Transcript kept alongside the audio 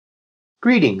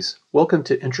Greetings! Welcome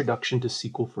to Introduction to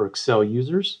SQL for Excel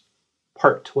Users,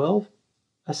 Part 12,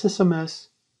 SSMS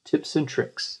Tips and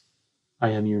Tricks. I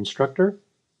am your instructor,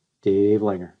 Dave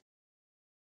Langer.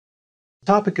 The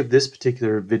topic of this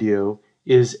particular video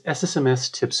is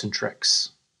SSMS Tips and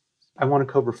Tricks. I want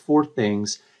to cover 4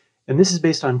 things, and this is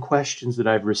based on questions that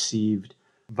I've received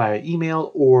via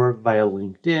email or via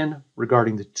LinkedIn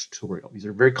regarding the tutorial. These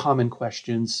are very common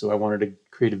questions, so I wanted to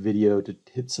create a video to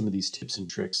hit some of these tips and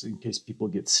tricks in case people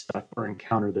get stuck or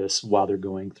encounter this while they're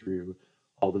going through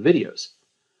all the videos.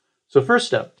 So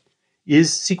first up,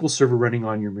 is SQL Server running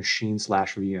on your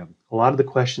machine/VM? A lot of the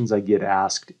questions I get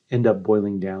asked end up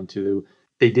boiling down to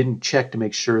they didn't check to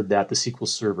make sure that the SQL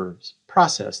Server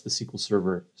process, the SQL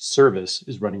Server service,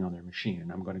 is running on their machine.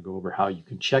 And I'm going to go over how you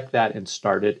can check that and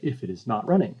start it if it is not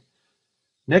running.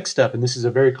 Next up, and this is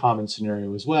a very common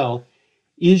scenario as well,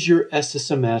 is your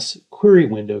SSMS query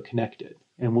window connected?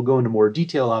 And we'll go into more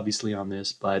detail obviously on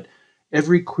this, but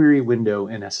every query window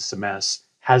in SSMS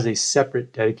has a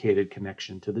separate dedicated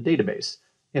connection to the database.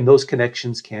 And those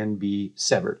connections can be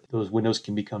severed. Those windows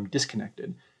can become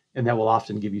disconnected. And that will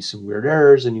often give you some weird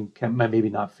errors, and you might maybe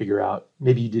not figure out,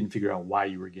 maybe you didn't figure out why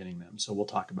you were getting them. So we'll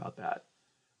talk about that.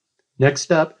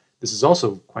 Next up, this is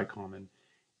also quite common,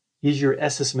 is your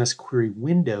SSMS query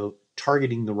window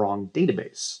targeting the wrong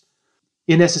database?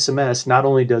 In SSMS, not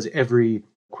only does every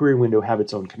query window have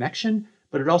its own connection,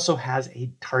 but it also has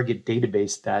a target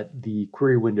database that the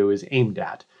query window is aimed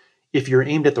at. If you're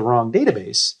aimed at the wrong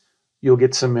database, you'll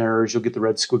get some errors, you'll get the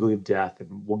red squiggly of death,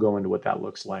 and we'll go into what that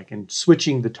looks like. And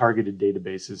switching the targeted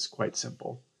database is quite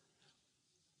simple.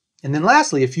 And then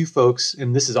lastly, a few folks,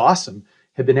 and this is awesome,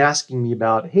 have been asking me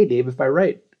about, hey Dave, if I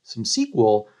write some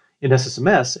SQL in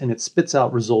SSMS and it spits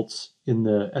out results in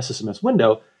the SSMS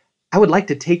window, I would like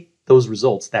to take those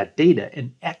results, that data,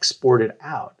 and export it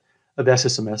out of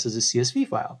SSMS as a CSV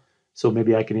file. So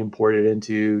maybe I can import it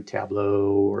into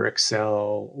Tableau or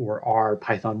Excel or R,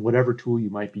 Python, whatever tool you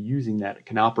might be using that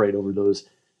can operate over those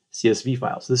CSV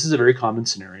files. This is a very common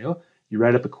scenario. You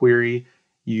write up a query,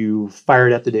 you fire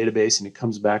it at the database, and it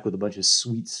comes back with a bunch of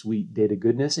sweet data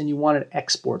goodness, and you want to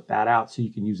export that out so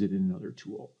you can use it in another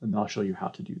tool. And I'll show you how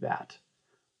to do that.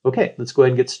 Okay, let's go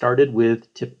ahead and get started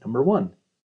with tip number 1.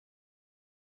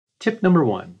 Tip number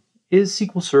 1, is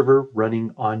SQL Server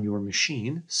running on your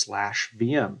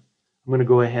machine/VM? I'm going to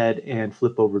go ahead and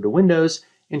flip over to Windows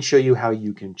and show you how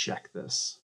you can check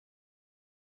this.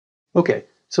 Okay,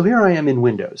 so here I am in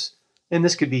Windows, and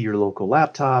this could be your local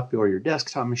laptop or your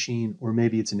desktop machine, or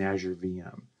maybe it's an Azure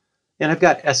VM. And I've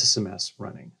got SSMS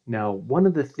running. Now, one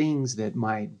of the things that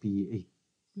might be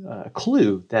a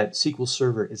clue that SQL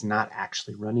Server is not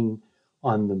actually running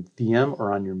on the VM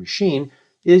or on your machine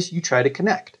is you try to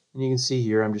connect. And you can see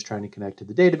here, I'm just trying to connect to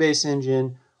the database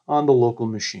engine on the local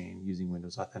machine using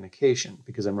Windows Authentication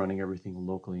because I'm running everything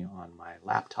locally on my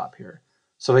laptop here.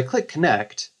 So if I click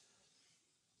connect,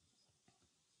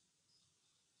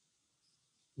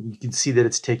 you can see that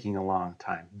it's taking a long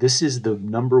time. This is the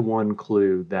number 1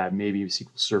 clue that maybe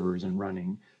SQL Server isn't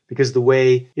running because the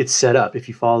way it's set up, if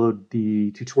you followed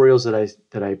the tutorials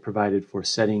that I provided for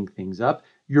setting things up,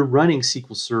 you're running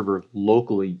SQL Server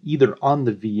locally, either on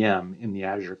the VM in the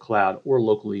Azure cloud or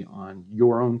locally on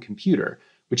your own computer,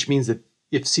 which means that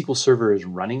if SQL Server is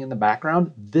running in the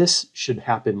background, this should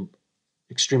happen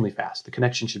extremely fast. The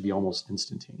connection should be almost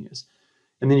instantaneous.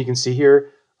 And then you can see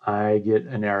here, I get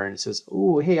an error and it says,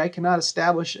 oh, hey, I cannot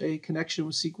establish a connection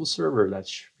with SQL Server.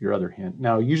 That's your other hint.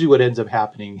 Now, usually what ends up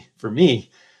happening for me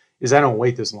is I don't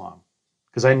wait this long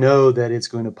because I know that it's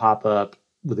going to pop up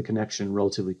with a connection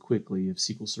relatively quickly if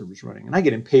SQL Server is running. And I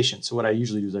get impatient. So what I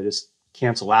usually do is I just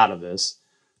cancel out of this.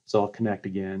 So I'll connect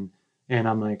again and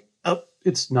I'm like, oh,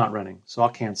 it's not running. So I'll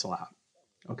cancel out.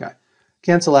 Okay,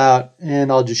 cancel out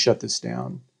and I'll just shut this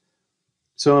down.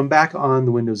 So I'm back on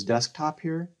the Windows desktop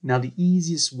here. Now the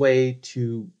easiest way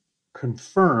to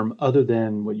confirm, other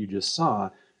than what you just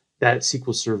saw, that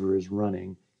SQL Server is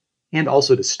running, and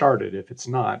also to start it if it's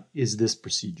not, is this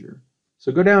procedure.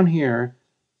 So go down here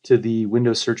to the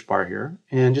Windows search bar here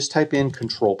and just type in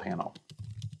Control Panel.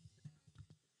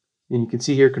 And you can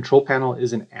see here Control Panel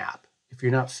is an app. If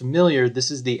you're not familiar,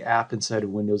 this is the app inside of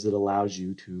Windows that allows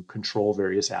you to control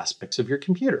various aspects of your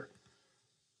computer,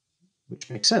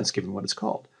 which makes sense given what it's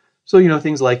called. So, you know,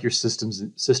 things like your system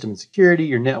and security,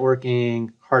 your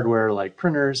networking, hardware like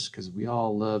printers, because we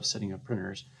all love setting up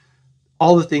printers,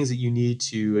 all the things that you need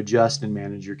to adjust and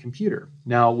manage your computer.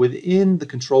 Now, within the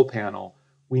Control Panel,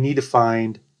 we need to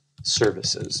find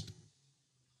services.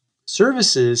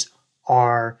 Services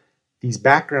are these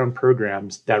background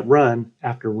programs that run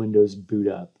after Windows boot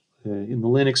up. In the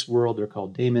Linux world, they're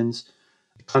called daemons.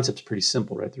 concept's pretty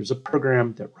simple, right? There's a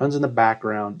program that runs in the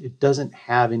background. It doesn't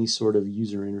have any sort of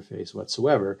user interface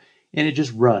whatsoever, and it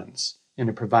just runs, and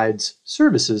it provides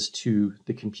services to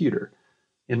the computer.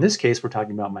 In this case, we're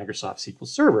talking about Microsoft SQL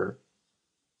Server.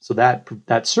 So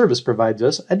that service provides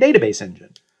us a database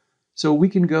engine. So we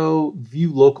can go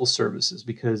view local services,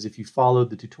 because if you followed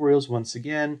the tutorials, once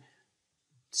again,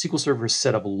 SQL Server is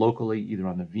set up locally either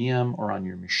on the VM or on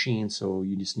your machine, so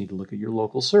you just need to look at your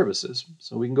local services.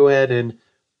 So we can go ahead and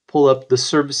pull up the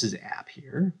Services app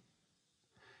here,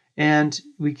 and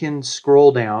we can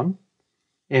scroll down,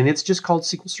 and it's just called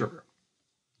SQL Server.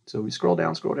 So we scroll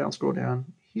down, scroll down, scroll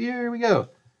down. Here we go.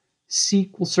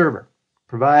 SQL Server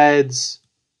provides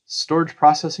storage,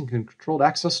 processing, and controlled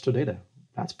access to data.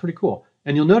 That's pretty cool.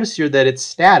 And you'll notice here that its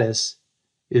status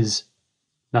is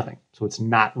nothing, so it's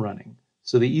not running.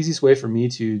 So the easiest way for me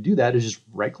to do that is just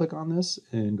right-click on this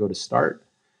and go to Start.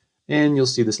 And you'll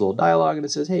see this little dialog, and it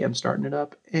says, hey, I'm starting it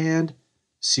up, and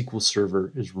SQL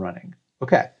Server is running.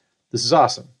 Okay, this is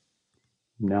awesome.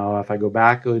 Now, if I go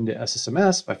back into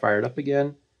SSMS, if I fire it up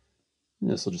again,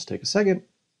 this will just take a second,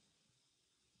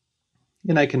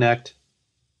 and I connect.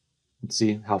 Let's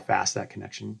see how fast that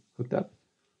connection hooked up.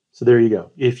 So there you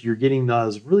go. If you're getting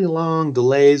those really long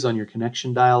delays on your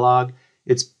connection dialog,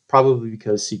 it's probably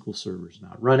because SQL Server is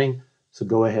not running. So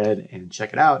go ahead and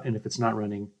check it out, and if it's not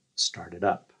running, start it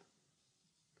up.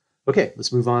 Okay,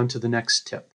 let's move on to the next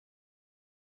tip.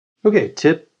 Okay,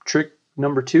 trick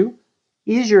number 2.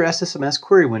 Is your SSMS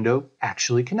query window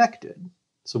actually connected?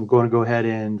 So I'm going to go ahead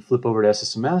and flip over to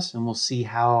SSMS, and we'll see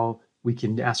how we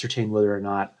can ascertain whether or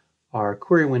not our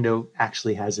query window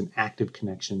actually has an active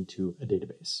connection to a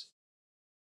database.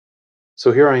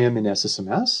 So here I am in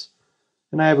SSMS,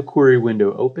 and I have a query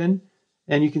window open,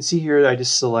 and you can see here I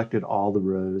just selected all the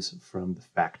rows from the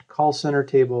fact call center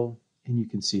table, and you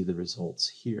can see the results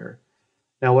here.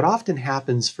 Now, what often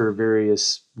happens for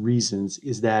various reasons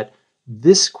is that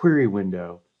this query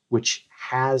window, which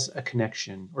has a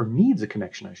connection, or needs a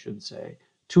connection, I should say,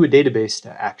 to a database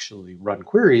to actually run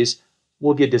queries,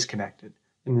 will get disconnected.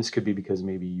 And this could be because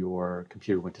maybe your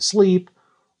computer went to sleep,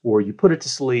 or you put it to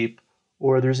sleep,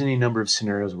 or there's any number of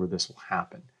scenarios where this will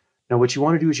happen. Now, what you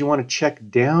want to do is you want to check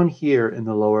down here in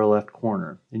the lower left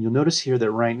corner, and you'll notice here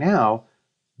that right now,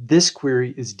 this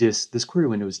query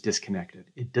window is disconnected.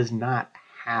 It does not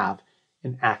have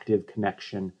an active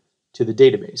connection to the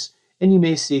database. And you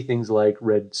may see things like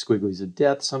red squigglies of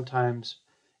death sometimes.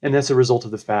 And that's a result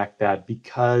of the fact that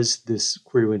because this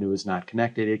query window is not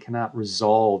connected, it cannot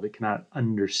resolve, it cannot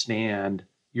understand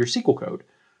your SQL code.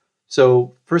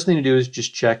 So first thing to do is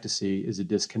just check to see, is it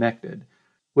disconnected?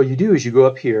 What you do is you go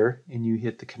up here and you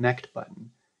hit the connect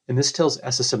button. And this tells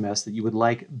SSMS that you would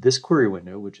like this query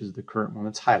window, which is the current one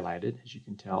that's highlighted, as you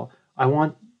can tell.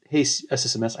 Hey,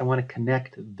 SSMS, I want to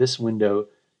connect this window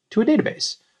to a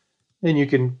database. And you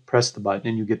can press the button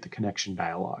and you get the connection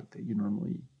dialog that you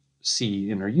normally see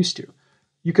and are used to.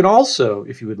 You can also,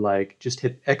 if you would like, just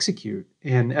hit execute,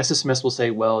 and SSMS will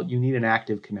say, well, you need an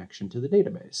active connection to the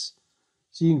database.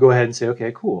 So you can go ahead and say,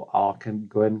 okay, cool, I'll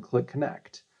go ahead and click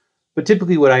connect. But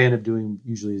typically what I end up doing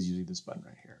usually is using this button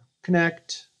right here.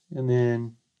 Connect, and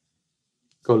then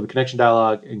go to the connection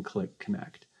dialog and click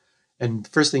connect. And the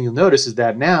first thing you'll notice is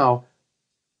that now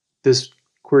this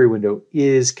query window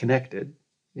is connected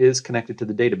to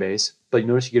the database, but you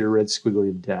notice you get a red squiggly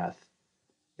of death.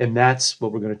 And that's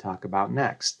what we're going to talk about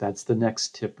next. That's the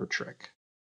next tip or trick.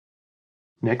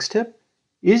 Next tip,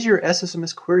 is your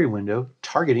SSMS query window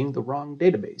targeting the wrong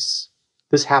database?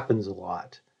 This happens a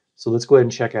lot. So let's go ahead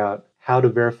and check out how to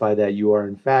verify that you are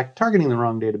in fact targeting the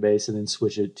wrong database and then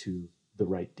switch it to the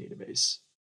right database.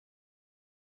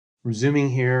 Resuming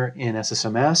here in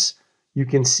SSMS, you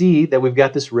can see that we've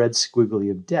got this red squiggly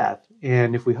of death.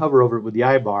 And if we hover over it with the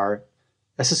I bar,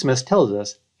 SSMS tells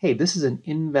us, hey, this is an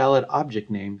invalid object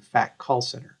name, fact call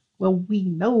center. Well, we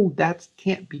know that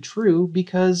can't be true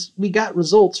because we got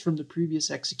results from the previous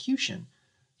execution.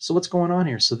 So what's going on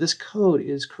here? So this code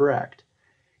is correct.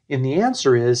 And the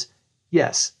answer is,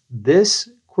 yes, this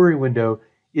query window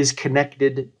is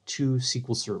connected to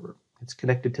SQL Server. It's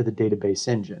connected to the database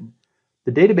engine.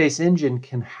 The database engine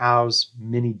can house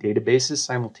many databases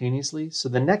simultaneously. So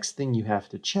the next thing you have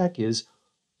to check is,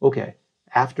 okay,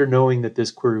 after knowing that this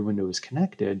query window is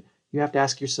connected, you have to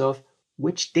ask yourself,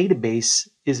 which database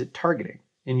is it targeting?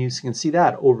 And you can see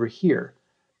that over here,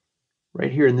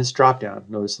 right here in this dropdown.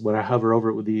 Notice when I hover over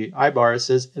it with the I bar, it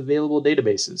says available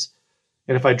databases.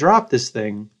 And if I drop this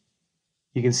thing,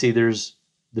 you can see there's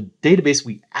the database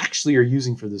we actually are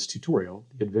using for this tutorial,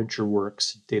 the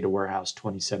AdventureWorks Data Warehouse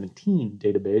 2017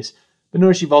 database. But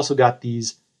notice you've also got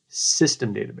these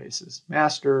system databases,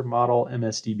 master, model,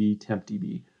 MSDB,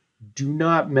 tempDB. Do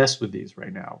not mess with these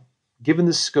right now. Given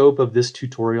the scope of this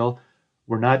tutorial,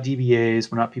 we're not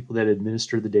DBAs, we're not people that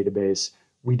administer the database.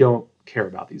 We don't care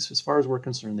about these. As far as we're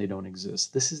concerned, they don't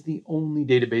exist. This is the only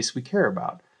database we care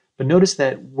about. But notice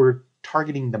that we're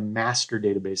targeting the master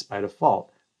database by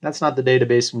default. That's not the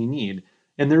database we need.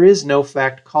 And there is no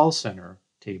fact call center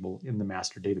table in the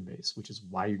master database, which is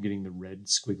why you're getting the red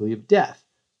squiggly of death.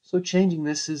 So changing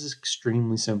this is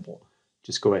extremely simple.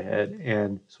 Just go ahead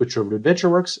and switch over to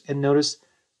AdventureWorks and notice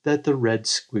that the red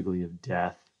squiggly of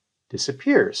death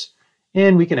disappears.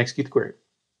 And we can execute the query.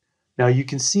 Now you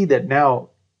can see that now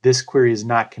this query is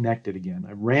not connected again.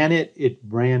 I ran it, it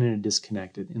ran and it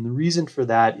disconnected. And the reason for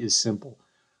that is simple.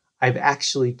 I've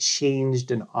actually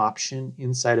changed an option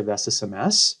inside of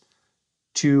SSMS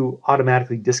to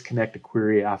automatically disconnect a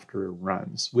query after it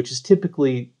runs, which is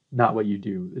typically not what you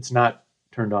do. It's not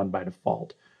turned on by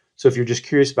default. So if you're just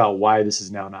curious about why this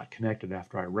is now not connected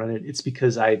after I run it, it's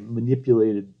because I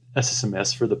manipulated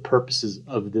SSMS for the purposes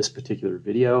of this particular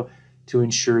video to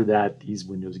ensure that these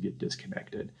windows get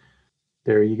disconnected.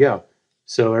 There you go.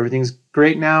 So everything's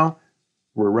great now.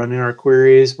 We're running our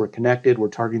queries, we're connected, we're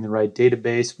targeting the right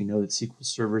database. We know that SQL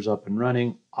Server is up and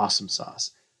running. Awesome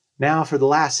sauce. Now for the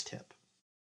last tip.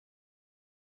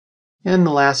 And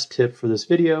the last tip for this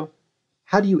video,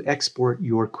 how do you export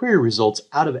your query results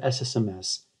out of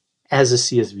SSMS as a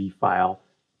CSV file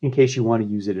in case you want to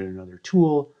use it in another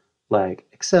tool like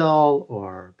Excel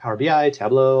or Power BI,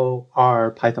 Tableau,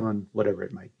 R, Python, whatever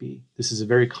it might be. This is a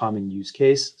very common use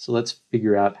case, so let's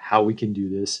figure out how we can do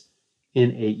this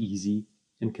in a easy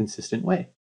and consistent way.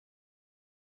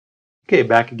 Okay,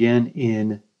 back again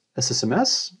in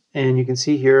SSMS, and you can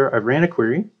see here I've ran a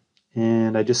query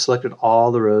and I just selected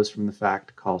all the rows from the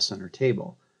fact call center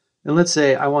table. And let's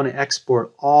say I want to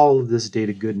export all of this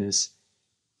data goodness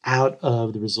out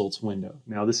of the results window.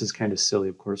 Now this is kind of silly,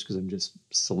 of course, because I'm just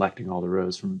selecting all the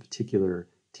rows from a particular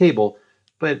table.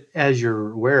 But as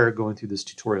you're aware, going through this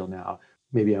tutorial now,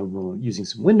 maybe I'm using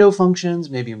some window functions,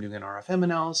 maybe I'm doing an RFM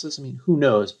analysis. I mean, who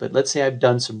knows? But let's say I've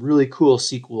done some really cool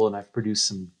SQL and I've produced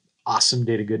some awesome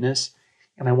data goodness,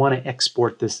 and I want to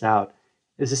export this out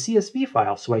as a CSV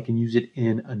file so I can use it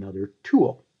in another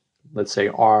tool. Let's say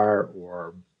R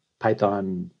or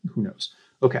Python, who knows?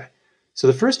 Okay. So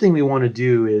the first thing we want to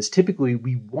do is typically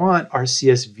we want our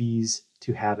CSVs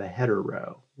to have a header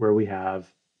row where we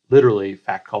have literally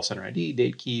fact call center ID,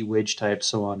 date key, wage type,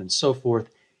 so on and so forth,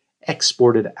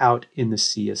 exported out in the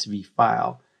CSV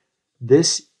file.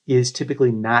 This is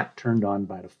typically not turned on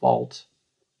by default,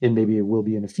 and maybe it will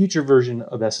be in a future version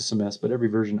of SSMS, but every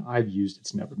version I've used,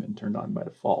 it's never been turned on by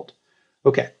default.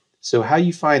 Okay, so how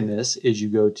you find this is you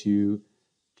go to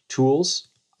Tools,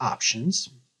 Options,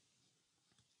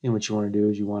 and what you want to do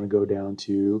is you want to go down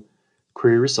to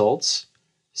Query Results,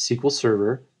 SQL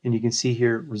Server, and you can see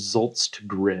here Results to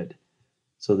Grid.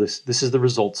 So this is the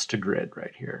results to grid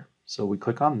right here. So we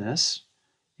click on this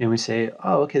and we say,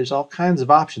 oh, okay, there's all kinds of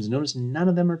options. Notice none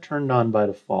of them are turned on by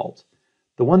default.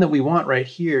 The one that we want right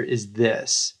here is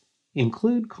this.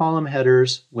 Include column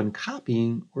headers when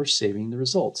copying or saving the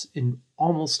results. And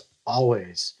almost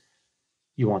always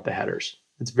you want the headers.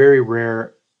 It's very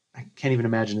rare. I can't even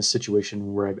imagine a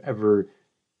situation where I've ever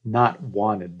not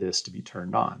wanted this to be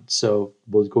turned on. So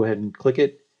we'll go ahead and click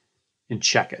it and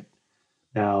check it.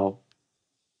 Now,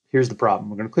 here's the problem.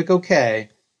 We're going to click OK.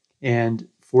 And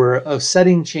for a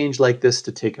setting change like this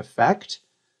to take effect,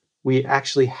 we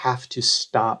actually have to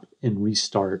stop and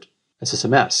restart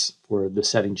SSMS for the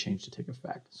setting change to take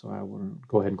effect. So I want to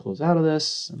go ahead and close out of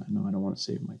this. And I know I don't want to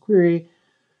save my query.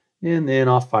 And then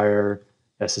I'll fire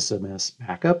SSMS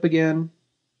back up again.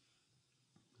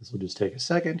 This will just take a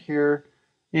second here.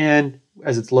 And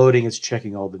as it's loading, it's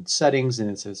checking all the settings.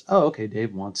 And it says, oh, okay,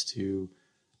 Dave wants to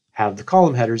have the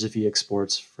column headers if he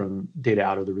exports from data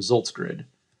out of the results grid.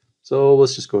 So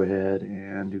let's just go ahead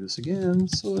and do this again.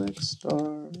 Select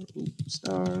star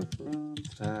from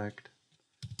fact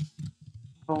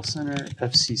call center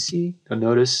FCC. Now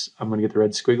notice I'm going to get the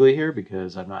red squiggly here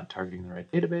because I'm not targeting the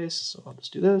right database. So I'll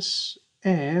just do this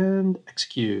and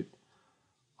execute.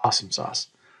 Awesome sauce.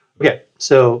 Okay,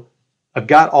 so I've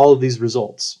got all of these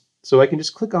results. So I can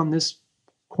just click on this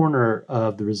corner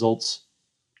of the results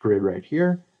grid right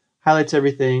here, highlights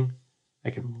everything.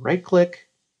 I can right click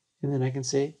and then I can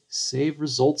say save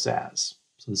results as.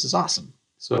 So this is awesome.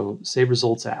 So save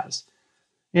results as.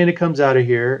 And it comes out of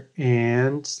here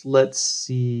and let's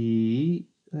see,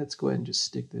 let's go ahead and just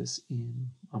stick this in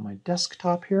on my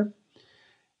desktop here.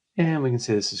 And we can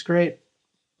say this is great.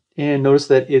 And notice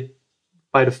that it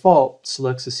by default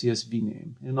selects a CSV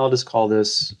name. And I'll just call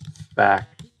this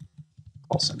fact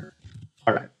call center.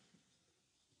 All right.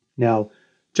 Now,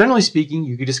 generally speaking,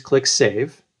 you could just click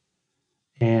save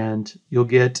and you'll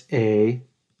get a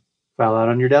file out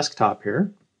on your desktop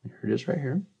here. Here it is right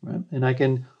here. Right? And I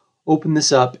can open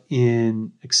this up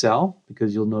in Excel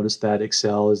because you'll notice that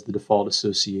Excel is the default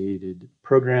associated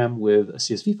program with a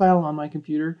CSV file on my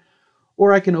computer.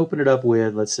 Or I can open it up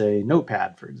with, let's say,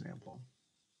 Notepad, for example.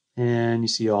 And you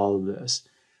see all of this.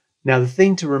 Now, the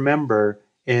thing to remember,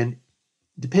 and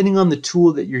depending on the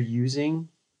tool that you're using,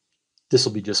 this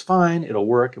will be just fine. It'll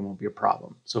work. It won't be a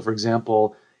problem. So for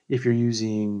example, if you're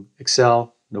using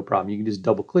Excel, no problem. You can just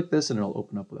double click this and it'll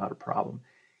open up without a problem.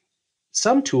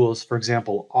 Some tools, for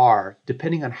example, R,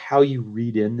 depending on how you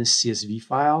read in this CSV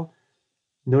file,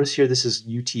 notice here this is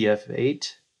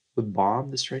UTF-8 with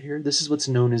BOM, this right here. This is what's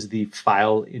known as the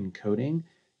file encoding.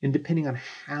 And depending on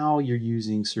how you're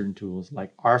using certain tools,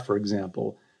 like R, for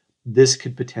example, this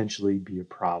could potentially be a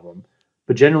problem.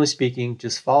 But generally speaking,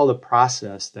 just follow the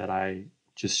process that I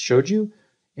just showed you.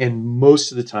 And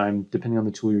most of the time, depending on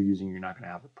the tool you're using, you're not going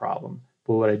to have a problem.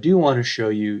 But what I do want to show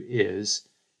you is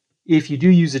if you do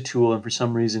use a tool and for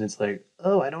some reason it's like,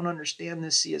 oh, I don't understand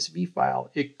this CSV file,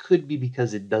 it could be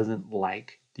because it doesn't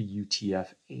like the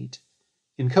UTF-8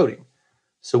 encoding.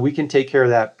 So we can take care of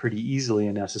that pretty easily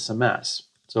in SSMS.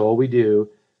 So all we do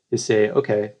is say,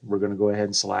 okay, we're going to go ahead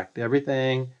and select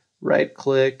everything, right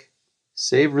click,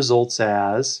 save results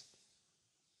as,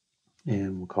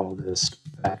 and we'll call this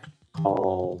back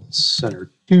call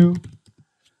center 2.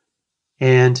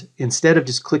 And instead of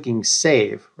just clicking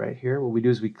save right here, what we do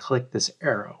is we click this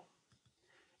arrow.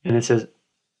 And it says,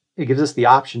 it gives us the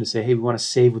option to say, hey, we want to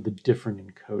save with a different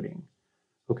encoding.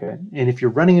 Okay, and if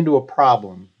you're running into a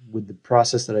problem with the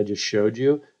process that I just showed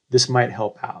you, this might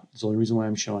help out. It's the only reason why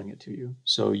I'm showing it to you.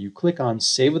 So you click on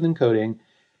save with encoding,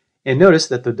 and notice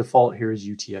that the default here is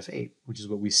UTF-8, which is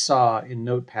what we saw in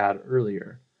Notepad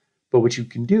earlier. But what you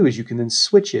can do is you can then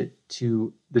switch it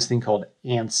to this thing called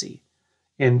ANSI.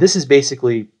 And this is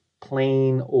basically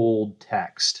plain old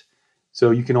text.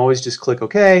 So you can always just click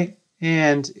OK,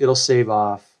 and it'll save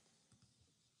off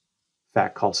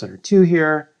Fact Call Center 2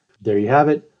 here. There you have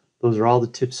it. Those are all the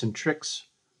tips and tricks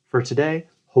for today.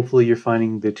 Hopefully you're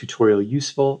finding the tutorial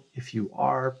useful. If you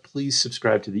are, please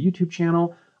subscribe to the YouTube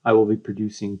channel. I will be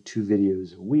producing 2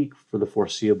 videos a week for the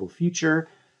foreseeable future.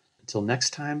 Until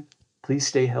next time, please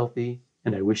stay healthy,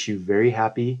 and I wish you very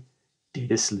happy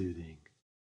data sleuthing.